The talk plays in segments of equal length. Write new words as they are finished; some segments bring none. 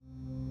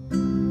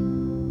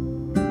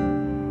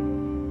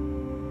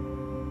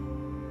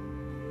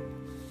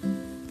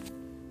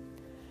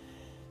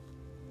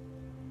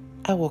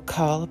I will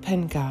call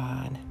upon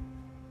God,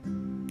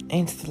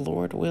 and the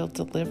Lord will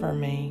deliver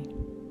me.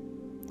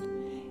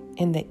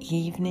 In the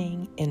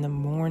evening, in the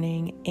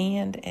morning,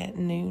 and at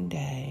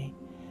noonday,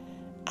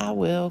 I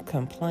will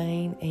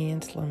complain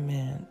and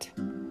lament,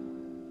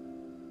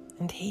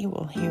 and He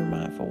will hear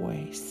my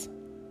voice.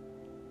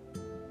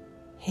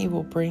 He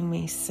will bring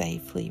me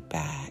safely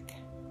back.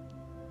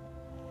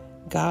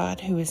 God,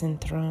 who is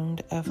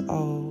enthroned of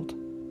old,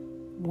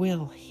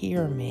 will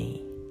hear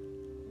me.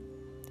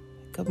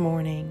 Good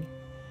morning.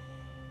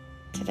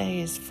 Today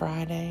is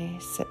Friday,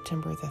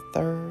 September the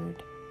 3rd,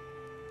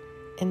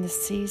 in the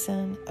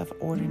season of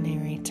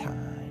ordinary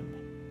time.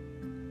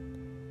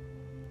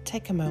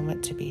 Take a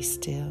moment to be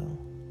still.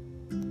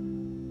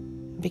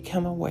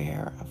 Become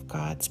aware of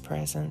God's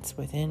presence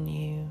within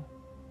you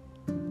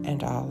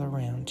and all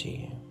around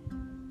you.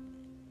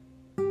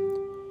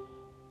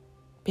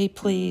 Be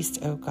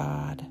pleased, O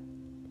God,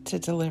 to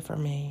deliver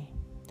me.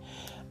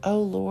 O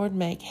Lord,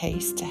 make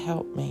haste to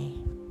help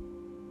me.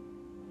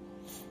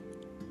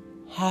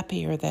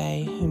 Happy are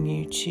they whom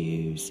you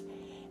choose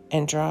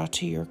and draw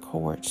to your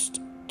courts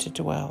to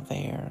dwell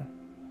there.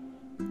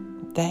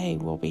 They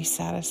will be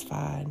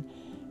satisfied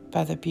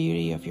by the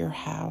beauty of your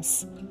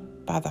house,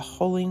 by the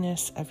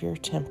holiness of your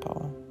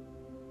temple.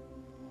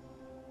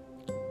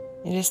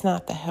 It is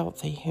not the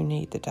healthy who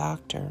need the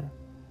doctor,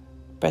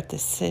 but the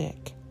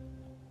sick.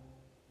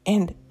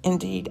 And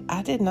indeed,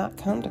 I did not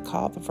come to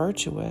call the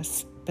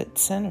virtuous, but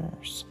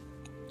sinners.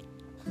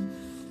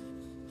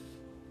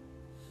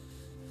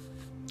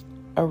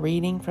 A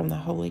reading from the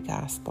Holy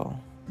Gospel.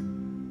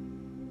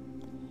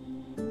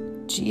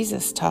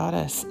 Jesus taught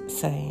us,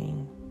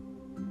 saying,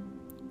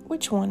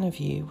 "Which one of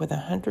you with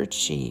 100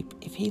 sheep,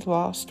 if he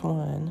lost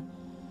one,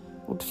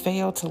 would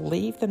fail to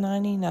leave the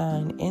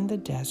 99 in the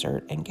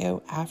desert and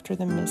go after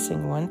the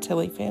missing one till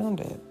he found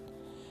it?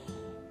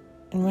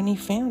 And when he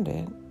found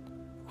it,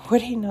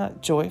 would he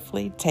not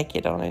joyfully take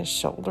it on his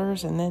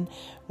shoulders, and then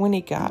when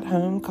he got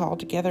home, call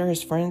together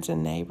his friends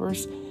and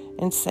neighbors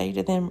and say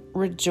to them,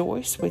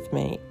 'Rejoice with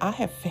me, I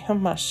have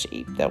found my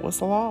sheep that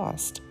was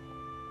lost'?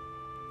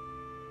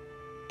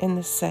 In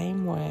the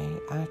same way,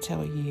 I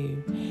tell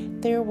you,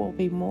 there will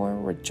be more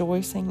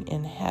rejoicing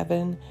in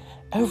heaven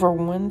over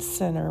one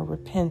sinner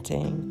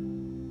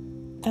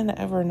repenting than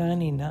over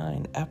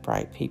 99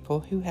 upright people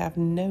who have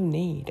no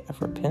need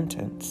of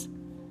repentance."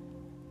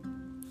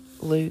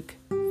 Luke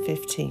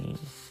 15.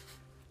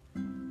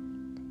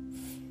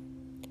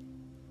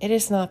 It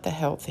is not the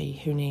healthy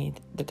who need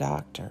the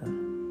doctor,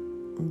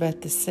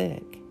 but the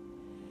sick.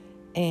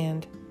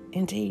 And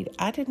indeed,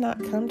 I did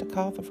not come to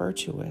call the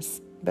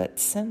virtuous, but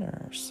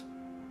sinners.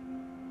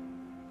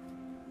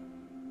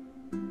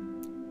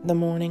 The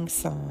Morning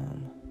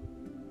Psalm.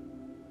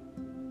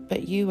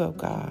 But you, O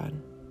God,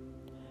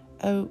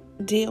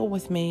 deal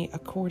with me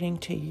according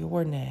to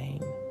your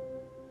name.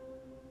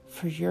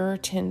 For your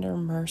tender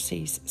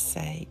mercy's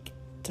sake,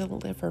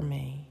 deliver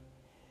me.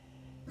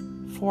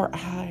 For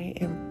I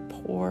am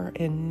poor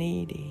and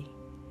needy,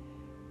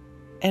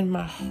 and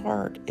my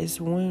heart is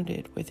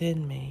wounded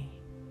within me.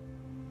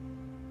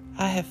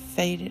 I have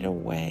faded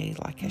away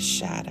like a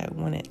shadow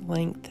when it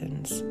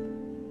lengthens.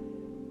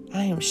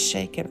 I am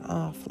shaken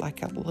off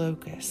like a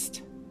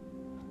locust.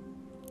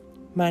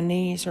 My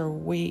knees are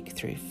weak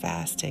through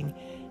fasting,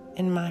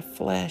 and my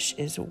flesh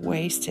is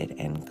wasted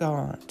and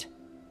gaunt.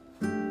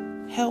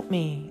 Help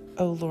me,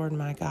 O Lord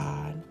my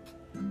God.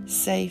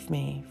 Save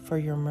me for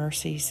your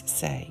mercy's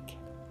sake.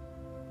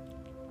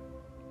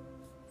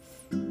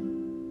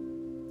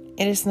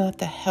 It is not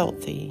the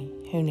healthy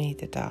who need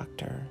the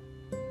doctor,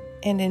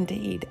 and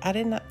indeed, I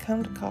did not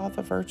come to call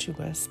the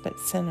virtuous, but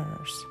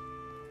sinners.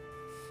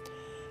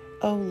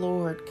 O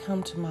Lord,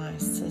 come to my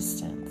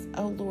assistance.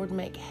 O Lord,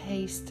 make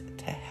haste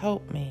to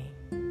help me.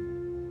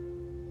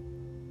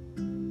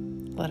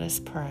 Let us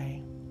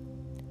pray.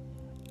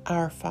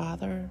 Our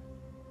Father,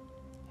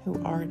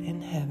 who art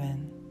in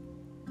heaven,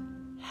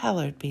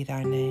 hallowed be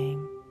thy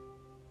name.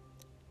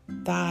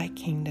 Thy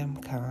kingdom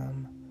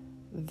come,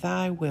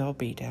 thy will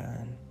be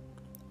done,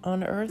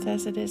 on earth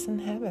as it is in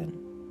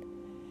heaven.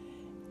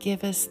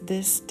 Give us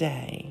this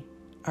day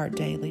our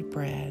daily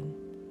bread,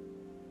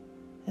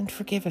 and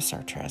forgive us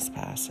our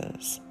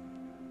trespasses,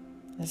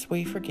 as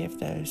we forgive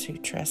those who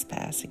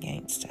trespass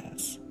against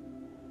us.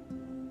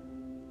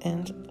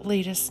 And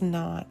lead us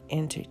not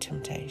into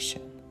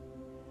temptation,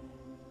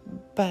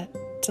 but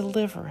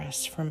deliver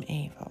us from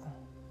evil.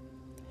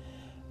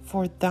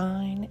 For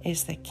thine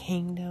is the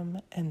kingdom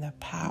and the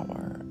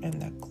power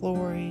and the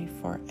glory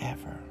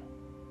forever.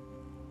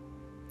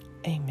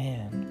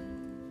 Amen.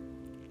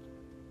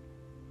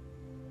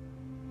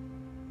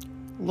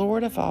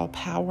 Lord of all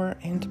power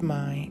and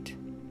might,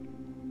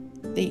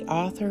 the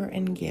author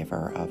and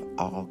giver of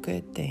all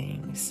good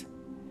things,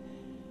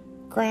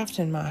 graft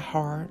in my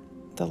heart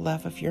the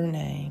love of your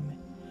name.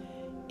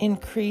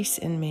 Increase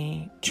in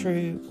me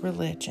true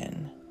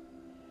religion.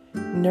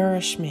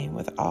 Nourish me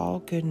with all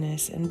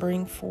goodness and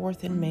bring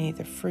forth in me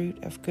the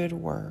fruit of good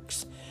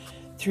works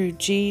through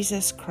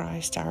Jesus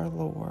Christ our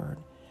Lord,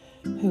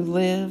 who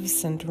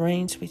lives and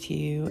reigns with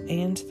you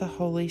and the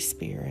Holy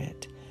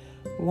Spirit,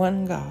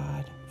 one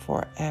God,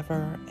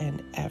 forever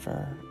and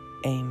ever.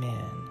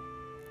 Amen.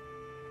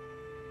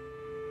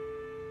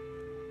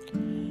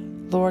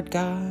 Lord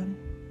God,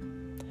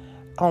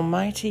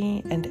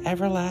 Almighty and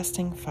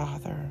everlasting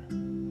Father,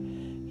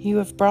 you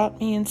have brought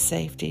me in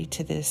safety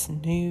to this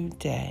new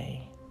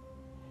day.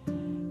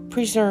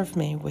 Preserve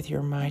me with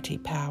your mighty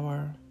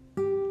power,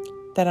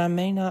 that I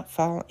may not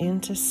fall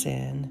into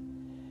sin,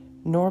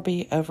 nor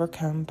be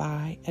overcome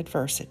by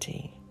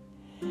adversity.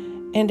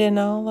 And in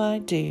all I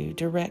do,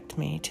 direct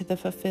me to the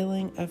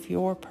fulfilling of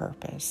your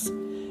purpose,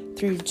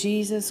 through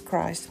Jesus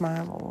Christ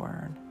my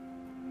Lord.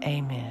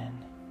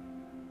 Amen.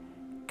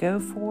 Go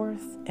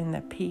forth in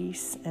the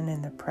peace and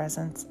in the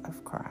presence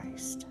of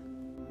Christ.